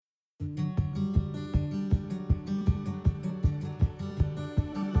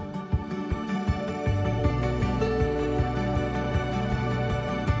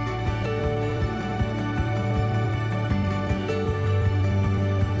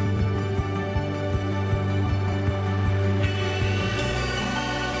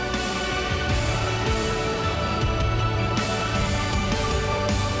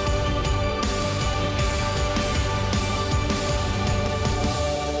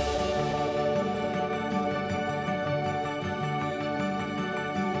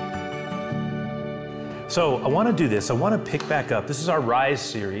So I want to do this. I want to pick back up. This is our Rise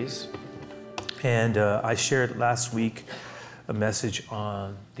series. And I shared last week a message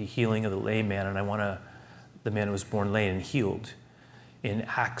on the healing of the lame man. And the man who was born lame and healed in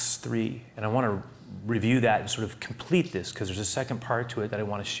Acts 3. And I want to review that and sort of complete this because there's a second part to it that I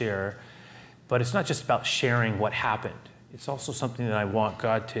want to share. But it's not just about sharing what happened. It's also something that I want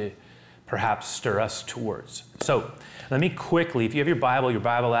God to perhaps stir us towards. So let me quickly, if you have your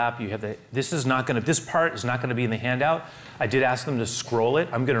Bible app, you have this part is not going to be in the handout. I did ask them to scroll it.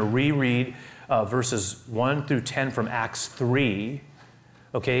 I'm going to reread verses 1 through 10 from Acts 3.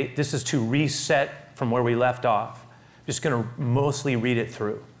 Okay, this is to reset from where we left off. I'm just going to mostly read it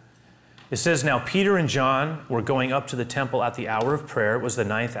through. It says, "Now Peter and John were going up to the temple at the hour of prayer." It was the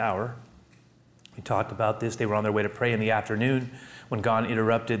 9th hour. We talked about this. They were on their way to pray in the afternoon when God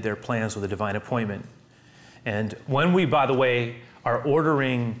interrupted their plans with a divine appointment. And when we, by the way, are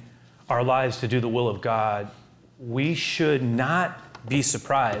ordering our lives to do the will of God, we should not be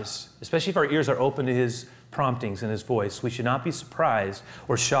surprised, especially if our ears are open to his promptings and his voice. We should not be surprised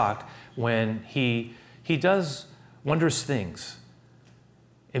or shocked when he does wondrous things.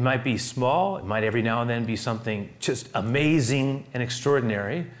 It might be small. It might every now and then be something just amazing and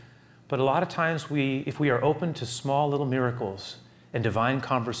extraordinary. But a lot of times if we are open to small little miracles and divine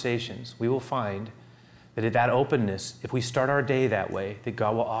conversations, we will find that at that openness, if we start our day that way, that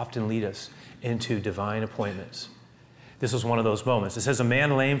God will often lead us into divine appointments. This was one of those moments. It says, "A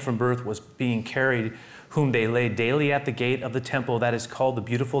man lame from birth was being carried, whom they laid daily at the gate of the temple, that is called the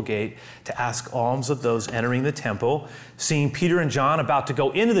Beautiful Gate, to ask alms of those entering the temple. Seeing Peter and John about to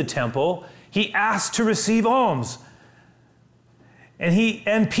go into the temple, he asked to receive alms.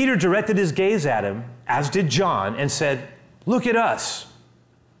 And Peter directed his gaze at him, as did John, and said, 'Look at us.'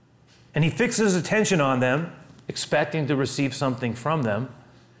 And he fixed his attention on them, expecting to receive something from them.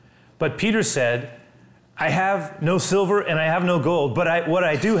 But Peter said, 'I have no silver and I have no gold, but what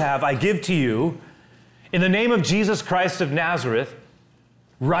I do have I give to you. In the name of Jesus Christ of Nazareth,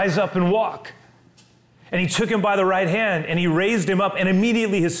 rise up and walk.' And he took him by the right hand, and he raised him up, and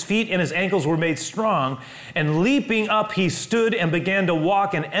immediately his feet and his ankles were made strong. And leaping up, he stood and began to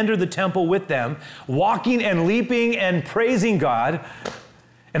walk and entered the temple with them, walking and leaping and praising God.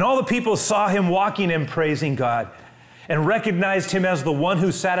 And all the people saw him walking and praising God, and recognized him as the one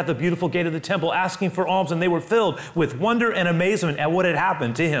who sat at the beautiful gate of the temple, asking for alms, and they were filled with wonder and amazement at what had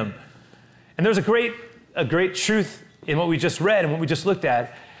happened to him." And there's a great truth in what we just read and what we just looked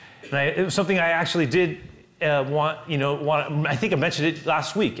at. And it was something I actually did want. I think I mentioned it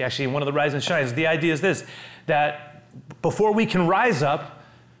last week, actually, in one of the Rise and Shines. The idea is this, that before we can rise up,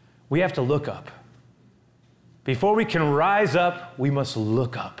 we have to look up. Before we can rise up, we must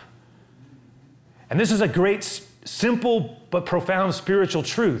look up. And this is a great, simple, but profound spiritual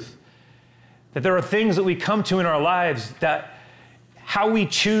truth, that there are things that we come to in our lives that how we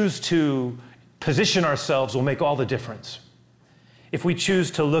choose to position ourselves will make all the difference. If we choose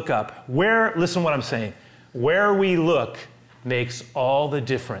to look up, listen to what I'm saying, where we look makes all the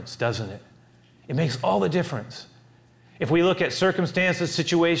difference, doesn't it? It makes all the difference. If we look at circumstances,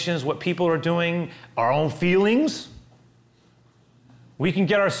 situations, what people are doing, our own feelings, we can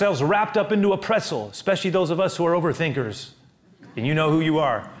get ourselves wrapped up into a pretzel, especially those of us who are overthinkers. And you know who you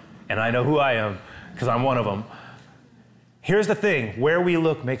are, and I know who I am, because I'm one of them. Here's the thing, where we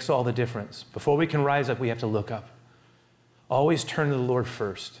look makes all the difference. Before we can rise up, we have to look up. Always turn to the Lord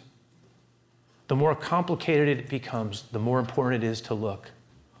first. The more complicated it becomes, the more important it is to look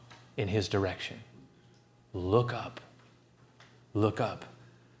in his direction. Look up. Look up.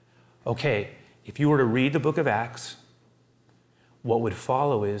 Okay, if you were to read the book of Acts, what would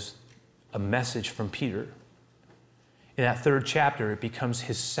follow is a message from Peter. In that 3rd chapter, it becomes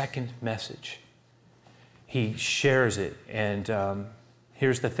his second message. He shares it, and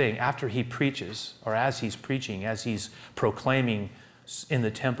here's the thing. After he preaches, or as he's preaching, as he's proclaiming in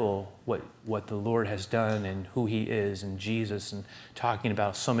the temple what the Lord has done and who he is and Jesus, and talking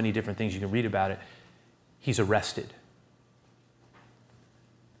about so many different things, you can read about it, he's arrested.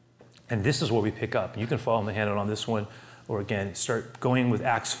 And this is where we pick up. You can follow in the handout on this one, or again, start going with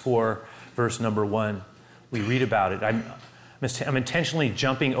Acts 4, verse number 1. We read about it. I'm intentionally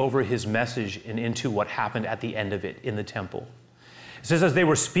jumping over his message and into what happened at the end of it in the temple. It says, as they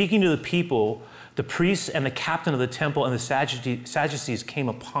were speaking to the people, the priests and the captain of the temple and the Sadducees came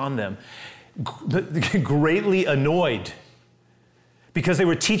upon them, greatly annoyed, because they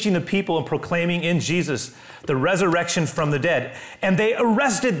were teaching the people and proclaiming in Jesus the resurrection from the dead. And they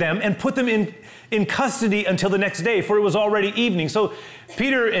arrested them and put them in custody until the next day, for it was already evening. So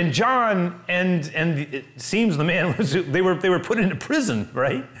Peter and John and it seems the man they were put into prison,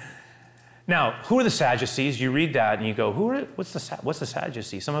 right? Now, who are the Sadducees? You read that and you go, what's the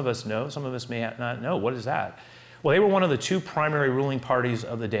Sadducees? Some of us know, some of us may not know. What is that? Well, they were one of the two primary ruling parties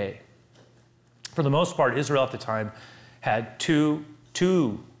of the day. For the most part, Israel at the time had two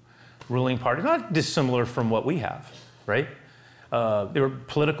ruling parties, not dissimilar from what we have, right? They were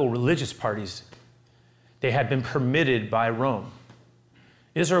political religious parties. They had been permitted by Rome.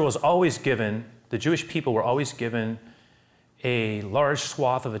 Israel was always given, the Jewish people were always given a large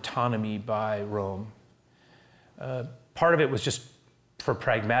swath of autonomy by Rome. Part of it was just for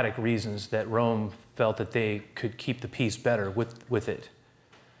pragmatic reasons, that Rome felt that they could keep the peace better with it.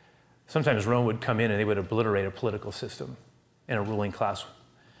 Sometimes Rome would come in and they would obliterate a political system and a ruling class.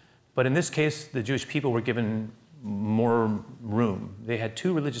 But in this case, the Jewish people were given more room. They had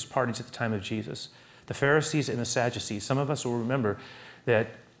two religious parties at the time of Jesus, the Pharisees and the Sadducees. Some of us will remember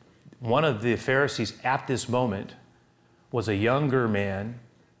that one of the Pharisees at this moment was a younger man,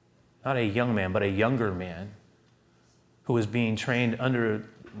 not a young man, but a younger man, who was being trained under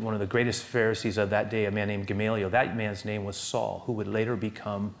one of the greatest Pharisees of that day, a man named Gamaliel. That man's name was Saul, who would later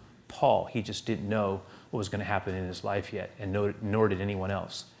become Paul. He just didn't know what was going to happen in his life yet, and nor did anyone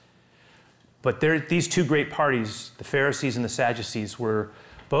else. But these two great parties, the Pharisees and the Sadducees, were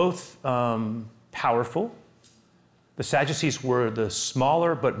both powerful. The Sadducees were the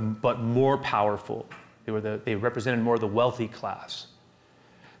smaller but more powerful. They represented more of the wealthy class.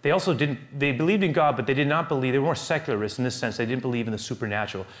 They also they believed in God, but they did not believe, they were more secularists in this sense. They didn't believe in the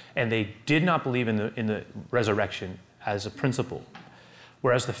supernatural, and they did not believe in the resurrection as a principle.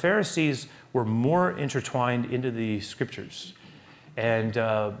 Whereas the Pharisees were more intertwined into the scriptures. And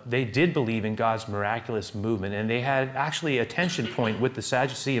they did believe in God's miraculous movement. And they had actually a tension point with the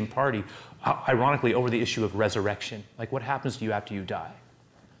Sadducean party, ironically, over the issue of resurrection. Like, what happens to you after you die?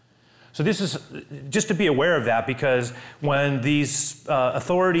 So this is just to be aware of that, because when these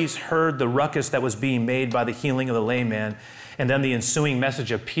authorities heard the ruckus that was being made by the healing of the lame man, and then the ensuing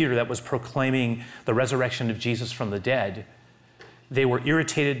message of Peter that was proclaiming the resurrection of Jesus from the dead, they were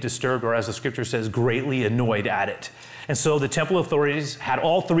irritated, disturbed, or as the scripture says, greatly annoyed at it. And so the temple authorities had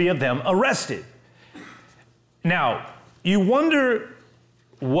all three of them arrested. Now, you wonder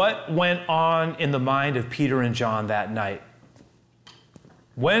what went on in the mind of Peter and John that night.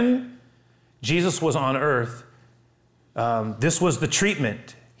 When Jesus was on earth, this was the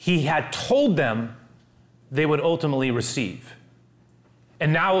treatment he had told them they would ultimately receive.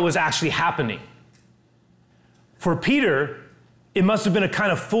 And now it was actually happening. For Peter, it must have been a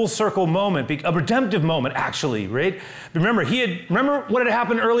kind of full circle moment, a redemptive moment, actually, right? Remember what had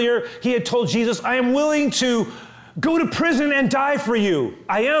happened earlier? He had told Jesus, I am willing to go to prison and die for you.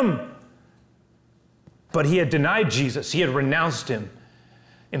 I am. But he had denied Jesus. He had renounced him,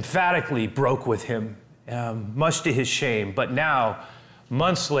 emphatically broke with him, much to his shame. But now,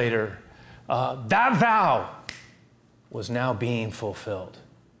 months later, that vow was now being fulfilled.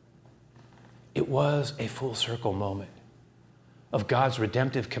 It was a full circle moment of God's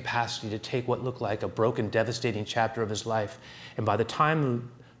redemptive capacity to take what looked like a broken, devastating chapter of his life. And by the time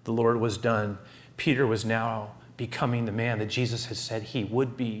the Lord was done, Peter was now becoming the man that Jesus had said he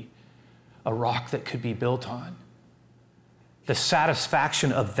would be, a rock that could be built on. The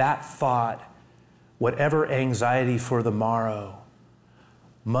satisfaction of that thought, whatever anxiety for the morrow,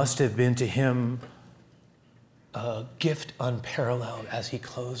 must have been to him a gift unparalleled as he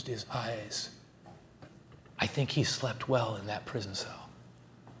closed his eyes. I think he slept well in that prison cell.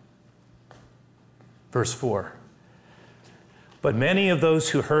 Verse 4. But many of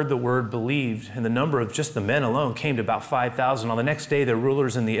those who heard the word believed, and the number of just the men alone came to about 5,000. On the next day, the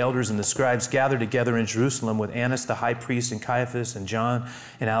rulers and the elders and the scribes gathered together in Jerusalem with Annas the high priest and Caiaphas and John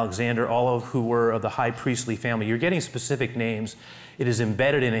and Alexander, all of who were of the high priestly family. You're getting specific names. It is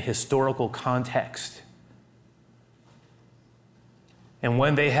embedded in a historical context. And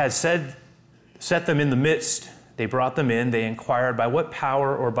when they had set them in the midst, they brought them in. They inquired, by what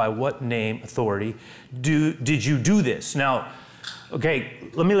power or by what name, authority, did you do this? Now, okay,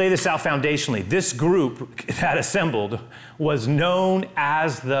 let me lay this out foundationally. This group that assembled was known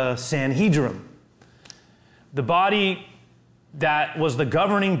as the Sanhedrin. The body that was the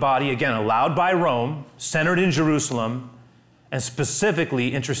governing body, again, allowed by Rome, centered in Jerusalem, and specifically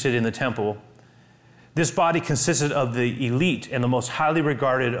interested in the temple. This body consisted of the elite and the most highly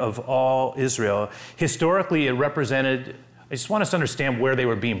regarded of all Israel. Historically, it represented, I just want us to understand where they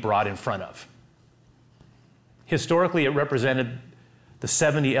were being brought in front of. Historically, it represented the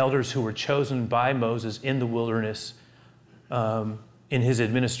 70 elders who were chosen by Moses in the wilderness in his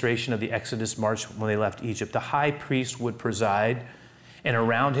administration of the Exodus march when they left Egypt. The high priest would preside, and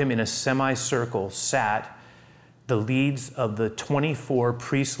around him in a semicircle sat the leads of the 24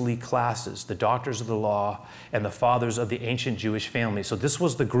 priestly classes, the doctors of the law and the fathers of the ancient Jewish family. So this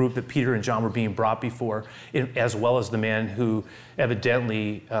was the group that Peter and John were being brought before, as well as the man who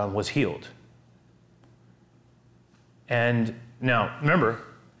evidently was healed. And now, remember,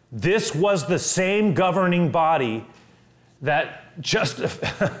 this was the same governing body that just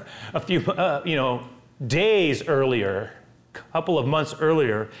a few, days earlier, couple of months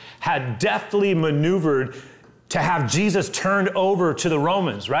earlier, had deftly maneuvered to have Jesus turned over to the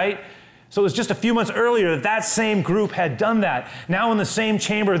Romans, right? So it was just a few months earlier that that same group had done that. Now in the same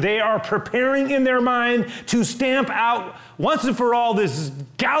chamber, they are preparing in their mind to stamp out once and for all this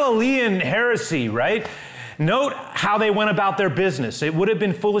Galilean heresy, right? Note how they went about their business. It would have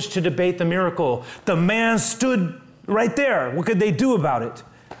been foolish to debate the miracle. The man stood right there. What could they do about it?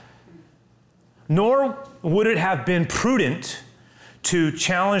 Nor would it have been prudent to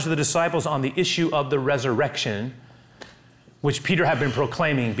challenge the disciples on the issue of the resurrection, which Peter had been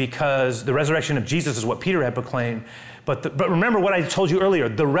proclaiming, because the resurrection of Jesus is what Peter had proclaimed. But remember what I told you earlier,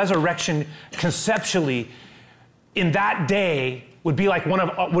 the resurrection conceptually in that day would be like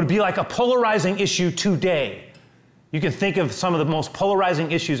a polarizing issue today. You can think of some of the most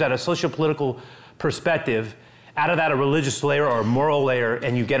polarizing issues at a socio-political perspective, out of that a religious layer or a moral layer,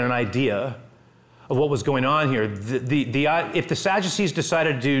 and you get an idea of what was going on here. If the Sadducees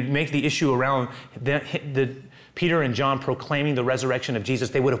decided to make the issue around the Peter and John proclaiming the resurrection of Jesus,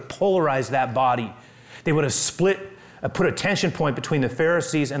 they would have polarized that body. They would have put a tension point between the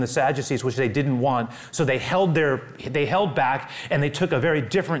Pharisees and the Sadducees, which they didn't want. So they held back, and they took a very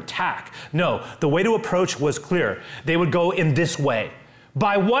different tack. No, the way to approach was clear. They would go in this way.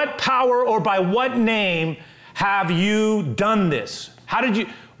 By what power or by what name have you done this? How did you?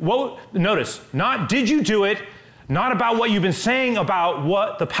 Notice, not did you do it, not about what you've been saying about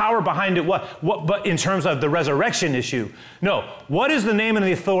what the power behind it, but in terms of the resurrection issue. No, what is the name and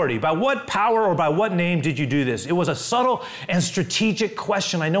the authority? By what power or by what name did you do this? It was a subtle and strategic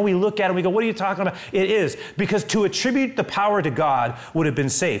question. I know we look at it and we go, what are you talking about? It is, because to attribute the power to God would have been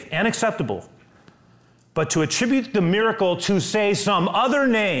safe and acceptable. But to attribute the miracle to, say, some other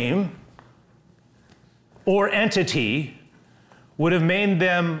name or entity would have made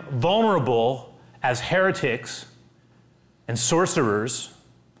them vulnerable as heretics and sorcerers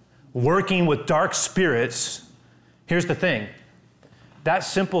working with dark spirits. Here's the thing. That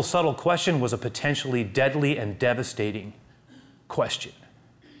simple, subtle question was a potentially deadly and devastating question.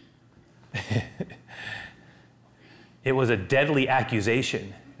 It was a deadly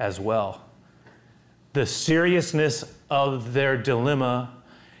accusation as well. The seriousness of their dilemma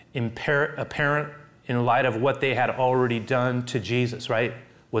apparent in light of what they had already done to Jesus, right,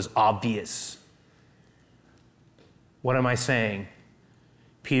 was obvious. What am I saying?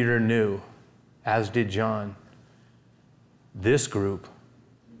 Peter knew, as did John, this group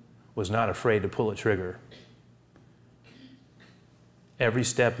was not afraid to pull a trigger. Every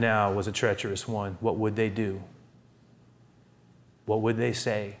step now was a treacherous one. What would they do? What would they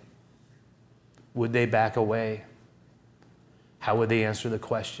say? Would they back away? How would they answer the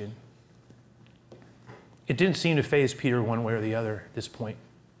question? It didn't seem to faze Peter one way or the other at this point.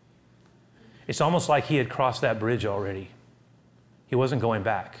 It's almost like he had crossed that bridge already. He wasn't going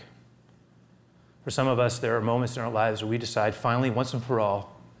back. For some of us, there are moments in our lives where we decide, finally, once and for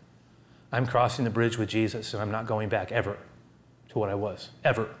all, I'm crossing the bridge with Jesus and I'm not going back ever to what I was,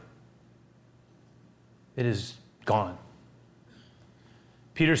 ever. It is gone.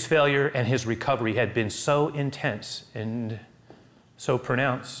 Peter's failure and his recovery had been so intense and so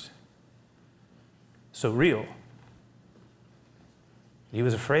pronounced, so real. He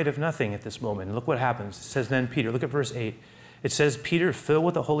was afraid of nothing at this moment. And look what happens. It says then Peter, look at verse 8. It says, Peter, filled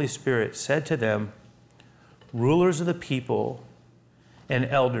with the Holy Spirit, said to them, rulers of the people and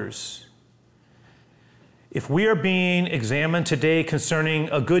elders, if we are being examined today concerning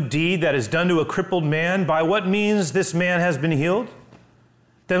a good deed that is done to a crippled man, by what means this man has been healed,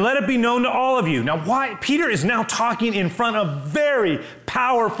 then let it be known to all of you. Now, why? Peter is now talking in front of very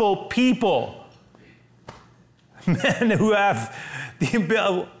powerful people. Men who have the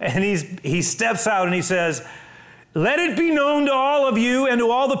ability, and he steps out and he says, let it be known to all of you and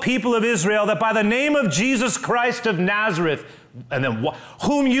to all the people of Israel that by the name of Jesus Christ of Nazareth, and then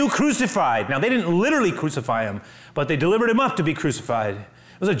whom you crucified. Now, they didn't literally crucify him, but they delivered him up to be crucified.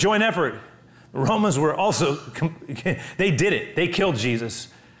 It was a joint effort. The Romans were also, they did it. They killed Jesus.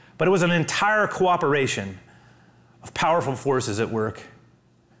 But it was an entire cooperation of powerful forces at work.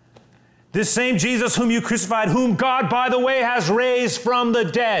 This same Jesus whom you crucified, whom God, by the way, has raised from the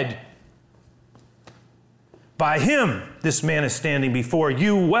dead. By him, this man is standing before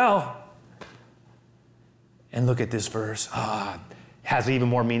you well. And look at this verse. Has even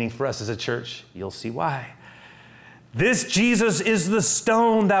more meaning for us as a church. You'll see why. This Jesus is the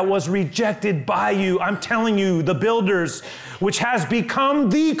stone that was rejected by you. I'm telling you, the builders, which has become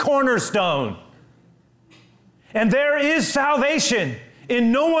the cornerstone. And there is salvation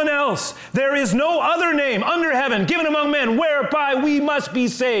in no one else. There is no other name under heaven given among men whereby we must be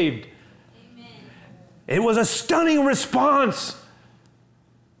saved. Amen. It was a stunning response.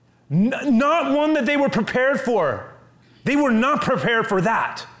 Not one that they were prepared for. They were not prepared for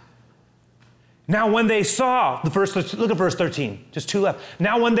that. Now when they saw, look at verse 13, just two left.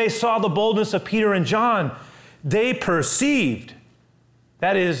 Now when they saw the boldness of Peter and John, they perceived,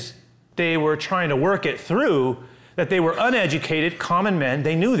 that is, they were trying to work it through, that they were uneducated, common men.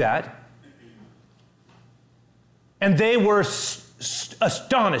 They knew that. And they were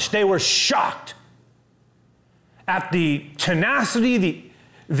astonished. They were shocked at the tenacity,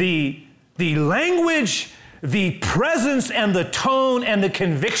 the language, the presence and the tone and the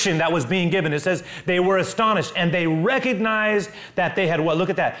conviction that was being given. It says they were astonished and they recognized that they had, well,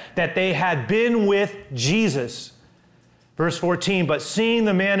 look at that they had been with Jesus. Verse 14, but seeing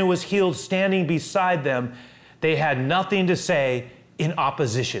the man who was healed standing beside them, they had nothing to say in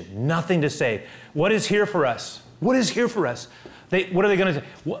opposition. Nothing to say. What is here for us? What is here for us? What are they going to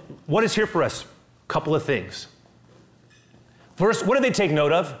say? What is here for us? A couple of things. First, what do they take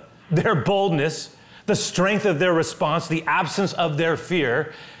note of? Their boldness, the strength of their response, the absence of their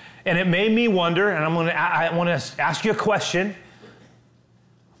fear. And it made me wonder, and I want to ask you a question.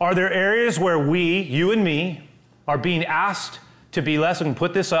 Are there areas where we, you and me, are being asked to be less, and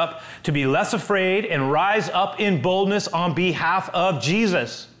put this up, to be less afraid and rise up in boldness on behalf of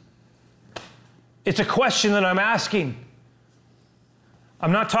Jesus? It's a question that I'm asking.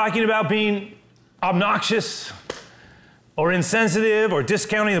 I'm not talking about being obnoxious or insensitive or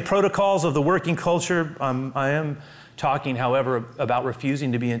discounting the protocols of the working culture. I am talking, however, about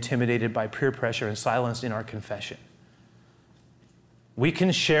refusing to be intimidated by peer pressure and silenced in our confession. We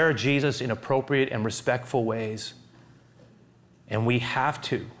can share Jesus in appropriate and respectful ways, and we have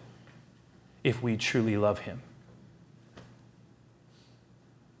to if we truly love him.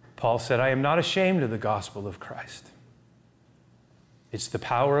 Paul said, I am not ashamed of the gospel of Christ. It's the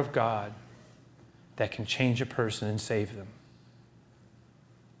power of God that can change a person and save them.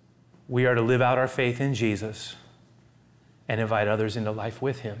 We are to live out our faith in Jesus and invite others into life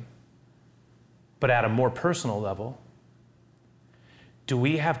with him. But at a more personal level, do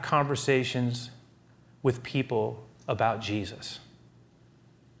we have conversations with people about Jesus?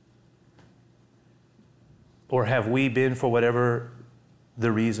 Or have we been, for whatever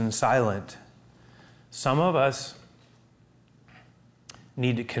the reason, silent? Some of us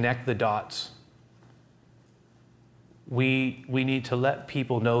need to connect the dots. We need to let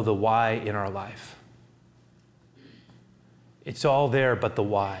people know the why in our life. It's all there but the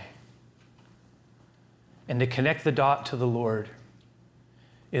why. And to connect the dot to the Lord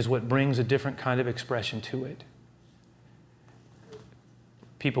is what brings a different kind of expression to it.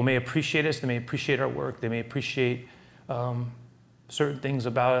 People may appreciate us, they may appreciate our work, they may appreciate certain things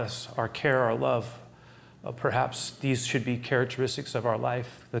about us, our care, our love. Perhaps these should be characteristics of our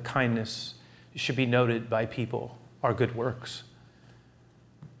life. The kindness should be noted by people, our good works.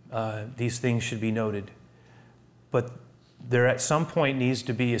 These things should be noted. But there at some point needs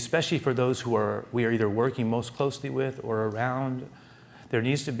to be, especially for those we are either working most closely with or around, there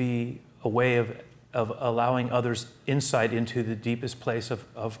needs to be a way of allowing others insight into the deepest place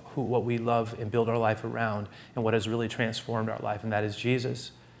of what we love and build our life around and what has really transformed our life, and that is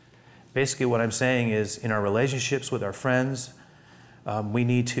Jesus. Basically what I'm saying is in our relationships with our friends, we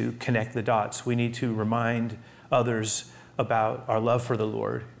need to connect the dots. We need to remind others about our love for the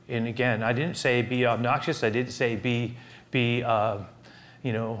Lord. And again, I didn't say be obnoxious. I didn't say be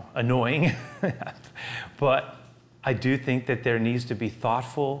annoying. But I do think that there needs to be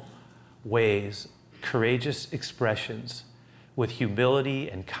thoughtful ways, courageous expressions with humility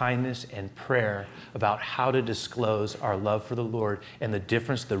and kindness and prayer about how to disclose our love for the Lord and the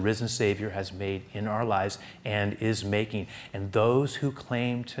difference the risen Savior has made in our lives and is making. And those who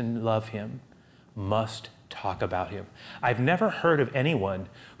claim to love him must talk about him. I've never heard of anyone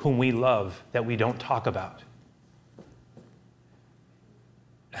whom we love that we don't talk about.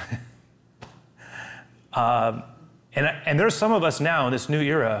 And there's some of us now in this new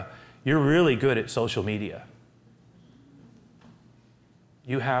era, you're really good at social media.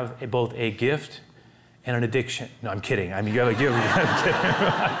 You have both a gift and an addiction. No, I'm kidding. I mean, you have a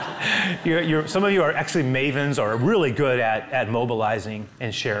gift. Some of you are actually mavens or really good at mobilizing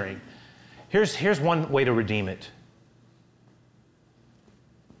and sharing. Here's one way to redeem it.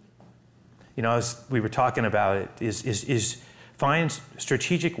 As we were talking about it, is find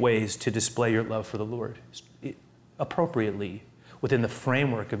strategic ways to display your love for the Lord appropriately within the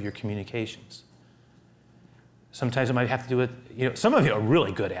framework of your communications. Sometimes it might have to do with, some of you are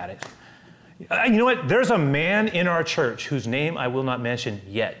really good at it. You know what? There's a man in our church whose name I will not mention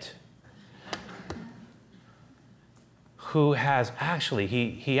yet, who has actually,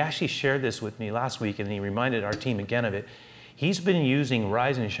 he actually shared this with me last week, and he reminded our team again of it. He's been using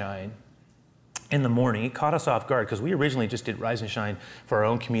Rise and Shine in the morning. It caught us off guard because we originally just did Rise and Shine for our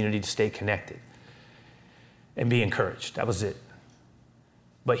own community to stay connected and be encouraged. That was it.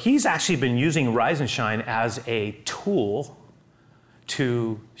 But he's actually been using Rise and Shine as a tool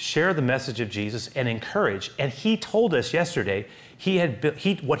to share the message of Jesus and encourage. And he told us yesterday,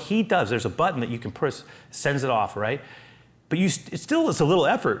 what he does, there's a button that you can press, sends it off, right? But it still is a little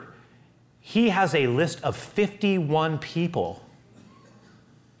effort. He has a list of 51 people.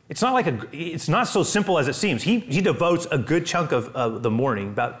 It's not so simple as it seems. He devotes a good chunk of the morning,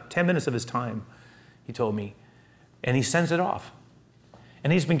 about 10 minutes of his time, he told me, and he sends it off.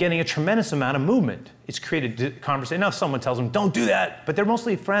 And he's been getting a tremendous amount of movement. It's created conversation. Now someone tells him, don't do that, but they're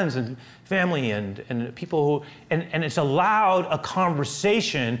mostly friends and family and people who, and it's allowed a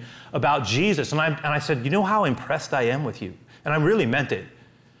conversation about Jesus. And I said, you know how impressed I am with you? And I really meant it.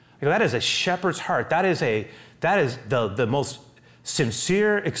 That is a shepherd's heart. That is the most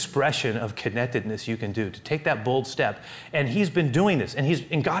sincere expression of connectedness you can do, to take that bold step. And he's been doing this,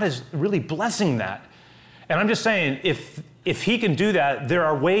 and God is really blessing that. And I'm just saying, if he can do that, there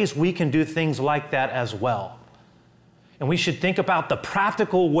are ways we can do things like that as well. And we should think about the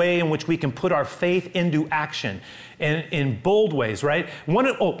practical way in which we can put our faith into action in bold ways, right?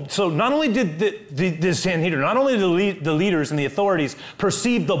 So not only did the Sanhedrin, not only did the leaders and the authorities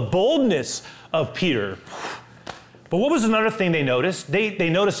perceive the boldness of Peter, but what was another thing they noticed? They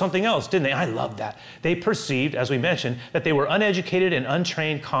noticed something else, didn't they? I love that. They perceived, as we mentioned, that they were uneducated and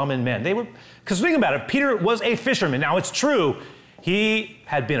untrained common men. Because think about it, Peter was a fisherman. Now it's true, he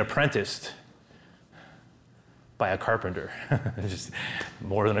had been apprenticed by a carpenter. Just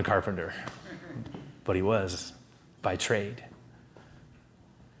more than a carpenter, but he was by trade.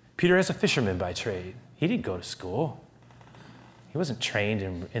 Peter is a fisherman by trade. He didn't go to school. He wasn't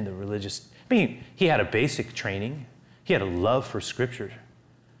trained in the religious, he had a basic training. He had a love for Scripture.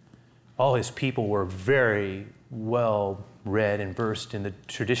 All his people were very well read and versed in the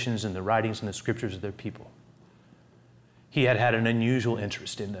traditions and the writings and the Scriptures of their people. He had an unusual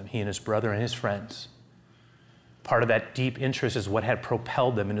interest in them, he and his brother and his friends. Part of that deep interest is what had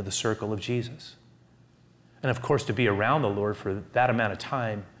propelled them into the circle of Jesus. And of course, to be around the Lord for that amount of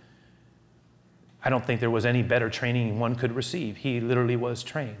time, I don't think there was any better training one could receive. He literally was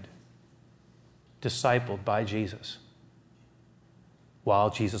trained, discipled by Jesus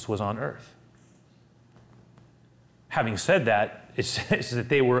while Jesus was on earth. Having said that, it says that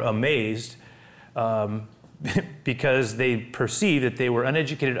they were amazed because they perceived that they were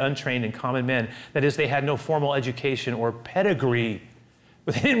uneducated, untrained, and common men. That is, they had no formal education or pedigree.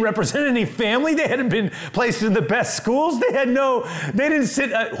 But they didn't represent any family. They hadn't been placed in the best schools. They didn't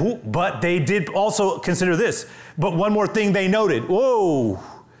sit, but they did also consider this. But one more thing they noted, whoa,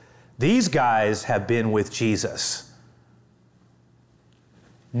 these guys have been with Jesus.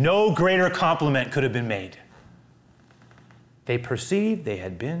 No greater compliment could have been made. They perceived they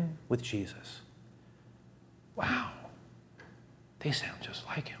had been with Jesus. Wow, they sound just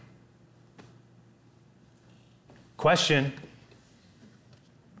like him. Question,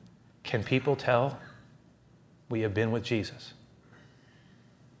 can people tell we have been with Jesus?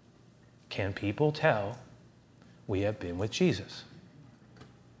 Can people tell we have been with Jesus?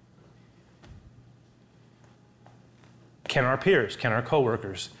 Can our peers, can our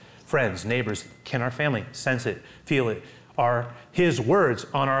coworkers, friends, neighbors, can our family sense it, feel it? Are his words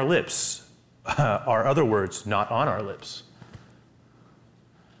on our lips? Are other words not on our lips?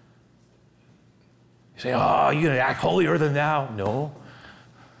 You say, oh, you're going to act holier than thou. No.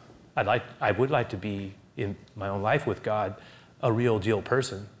 I would like to be in my own life with God a real deal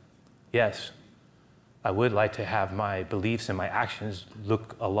person. Yes. I would like to have my beliefs and my actions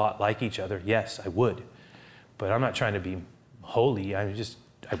look a lot like each other. Yes, I would. But I'm not trying to be holy. I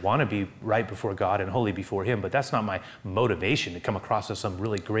want to be right before God and holy before him, but that's not my motivation to come across as some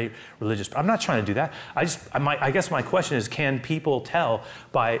really great religious. I'm not trying to do that. I guess my question is, can people tell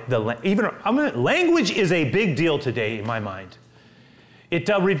by language is a big deal today in my mind. It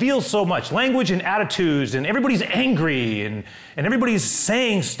reveals so much. Language and attitudes, and everybody's angry, and everybody's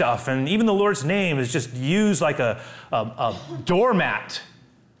saying stuff, and even the Lord's name is just used like a doormat.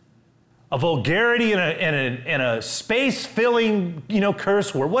 A vulgarity and a space-filling,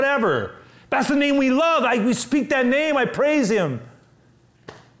 curse word, whatever. That's the name we love. We speak that name. I praise him.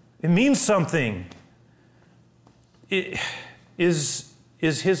 It means something. Is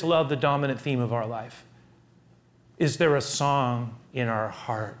his love the dominant theme of our life? Is there a song in our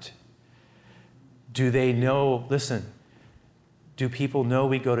heart? Do they know, listen, do people know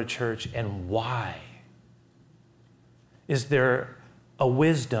we go to church and why? Is there a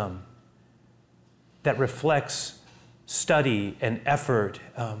wisdom that reflects study and effort?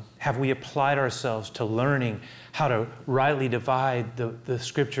 Have we applied ourselves to learning how to rightly divide the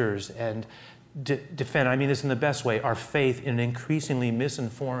scriptures and defend, I mean this in the best way, our faith in an increasingly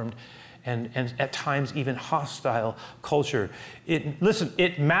misinformed and at times even hostile culture? Listen,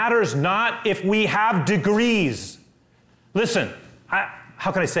 it matters not if we have degrees. Listen,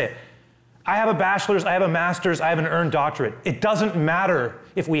 how can I say it? I have a bachelor's, I have a master's, I have an earned doctorate. It doesn't matter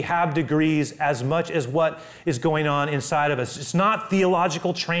if we have degrees as much as what is going on inside of us. It's not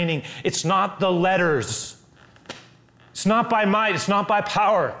theological training. It's not the letters. It's not by might. It's not by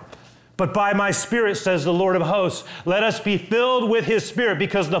power. But by my Spirit, says the Lord of hosts, let us be filled with his Spirit,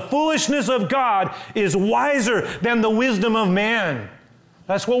 because the foolishness of God is wiser than the wisdom of man.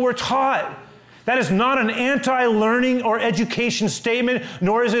 That's what we're taught. That is not an anti-learning or education statement,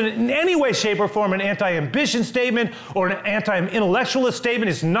 nor is it in any way, shape, or form an anti-ambition statement or an anti-intellectualist statement.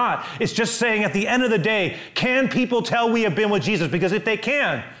 It's not. It's just saying at the end of the day, can people tell we have been with Jesus? Because if they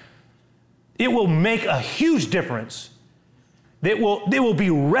can, it will make a huge difference. They will be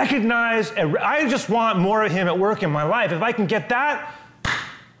recognized. I just want more of him at work in my life. If I can get that,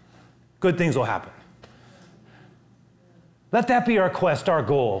 good things will happen. Let that be our quest, our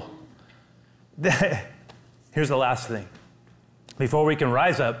goal. Here's the last thing. Before we can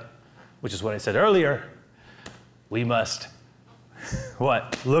rise up, which is what I said earlier, we must,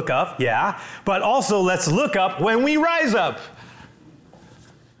 what? Look up, yeah. But also let's look up when we rise up.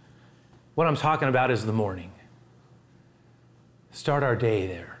 What I'm talking about is the morning. Start our day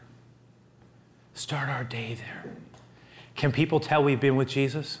there. Start our day there. Can people tell we've been with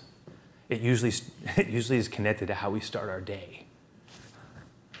Jesus? It usually is connected to how we start our day.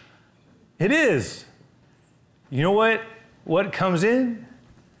 It is. You know what? What comes in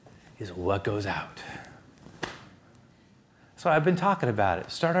is what goes out. So I've been talking about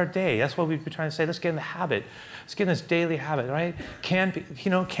it. Start our day. That's what we've been trying to say. Let's get in the habit. Let's get in this daily habit, right? Can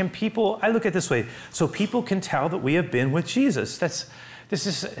people, I look at it this way, so people can tell that we have been with Jesus.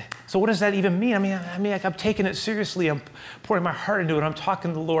 So what does that even mean? I mean, like I'm taking it seriously. I'm pouring my heart into it. I'm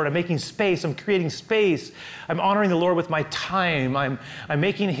talking to the Lord. I'm making space. I'm creating space. I'm honoring the Lord with my time. I'm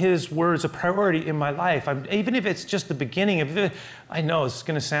making his words a priority in my life. Even if it's just the beginning of it, I know it's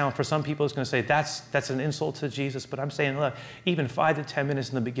going to sound, for some people, it's going to say that's an insult to Jesus. But I'm saying, look, even 5 to 10 minutes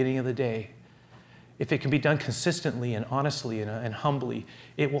in the beginning of the day, if it can be done consistently and honestly and humbly,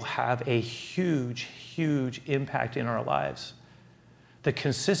 it will have a huge, huge impact in our lives. The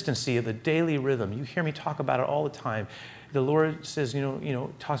consistency of the daily rhythm. You hear me talk about it all the time. The Lord says,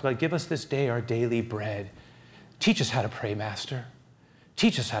 talks about, give us this day our daily bread. Teach us how to pray, Master.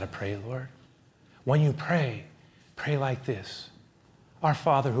 Teach us how to pray, Lord. When you pray, pray like this. Our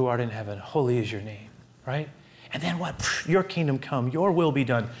Father who art in heaven, holy is your name, right? And then what? Your kingdom come, your will be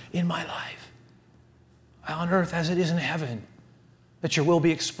done in my life, on earth as it is in heaven. That your will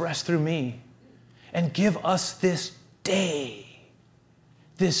be expressed through me. And give us this day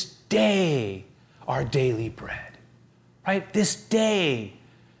our daily bread, right? This day.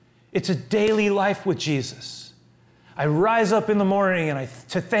 It's a daily life with Jesus. I rise up in the morning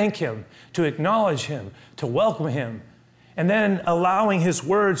to thank him, to acknowledge him, to welcome him, and then allowing his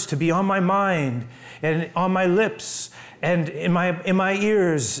words to be on my mind and on my lips and in my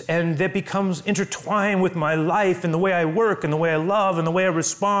ears, and that becomes intertwined with my life and the way I work and the way I love and the way I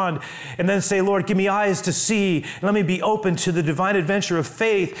respond. And then say, Lord, give me eyes to see, and let me be open to the divine adventure of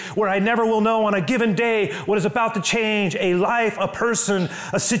faith, where I never will know on a given day what is about to change a life, a person,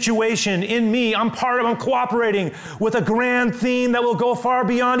 a situation in me. I'm cooperating with a grand theme that will go far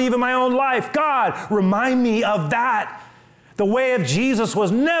beyond even my own life. God, remind me of that. The way of Jesus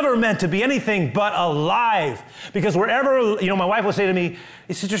was never meant to be anything but alive. Because wherever, my wife will say to me,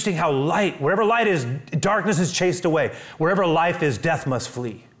 it's interesting how wherever light is, darkness is chased away. Wherever life is, death must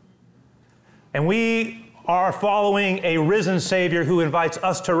flee. And we are following a risen Savior who invites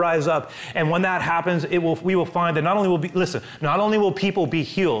us to rise up. And when that happens, we will find that not only will people be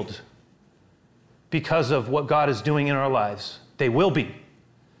healed because of what God is doing in our lives, they will be.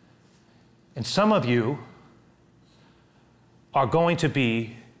 And some of you are going to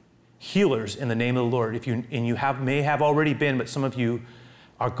be healers in the name of the Lord. May have already been, but some of you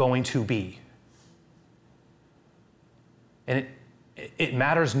are going to be. And it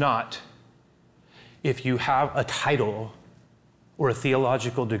matters not if you have a title or a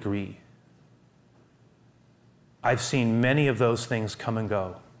theological degree. I've seen many of those things come and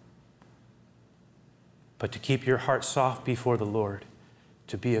go. But to keep your heart soft before the Lord,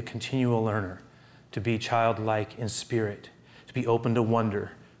 to be a continual learner, to be childlike in spirit, to be open to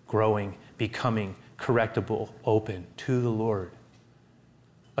wonder, growing, becoming, correctable, open to the Lord.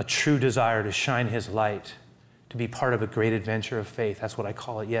 A true desire to shine his light, to be part of a great adventure of faith. That's what I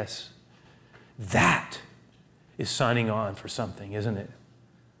call it, yes. That is signing on for something, isn't it?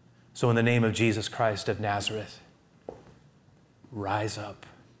 So in the name of Jesus Christ of Nazareth, rise up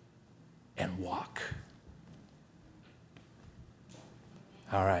and walk.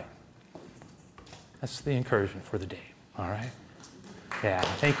 All right. That's the encouragement for the day. All right? Yeah.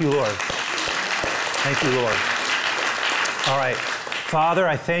 Thank you, Lord. Thank you, Lord. All right. Father,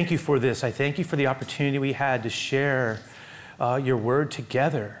 I thank you for this. I thank you for the opportunity we had to share your word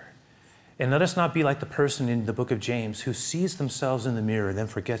together. And let us not be like the person in the book of James who sees themselves in the mirror and then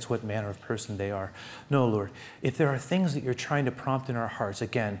forgets what manner of person they are. No, Lord, if there are things that you're trying to prompt in our hearts,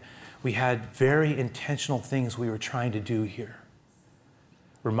 again, we had very intentional things we were trying to do here.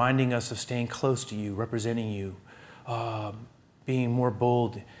 Reminding us of staying close to you, representing you, being more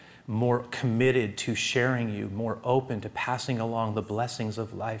bold, more committed to sharing you, more open to passing along the blessings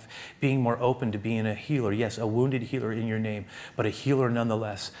of life, being more open to being a healer. Yes, a wounded healer in your name, but a healer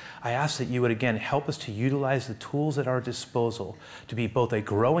nonetheless. I ask that you would, again, help us to utilize the tools at our disposal to be both a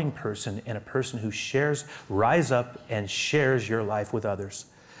growing person and a person who shares, rise up and shares your life with others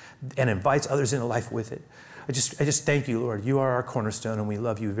and invites others into life with it. I just thank you, Lord. You are our cornerstone, and we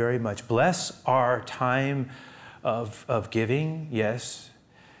love you very much. Bless our time of giving, yes.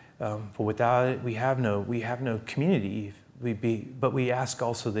 For without it, we have no community. But we ask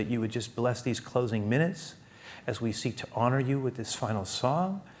also that you would just bless these closing minutes as we seek to honor you with this final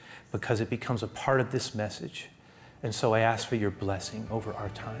song, because it becomes a part of this message. And so I ask for your blessing over our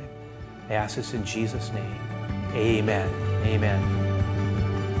time. I ask this in Jesus' name. Amen. Amen.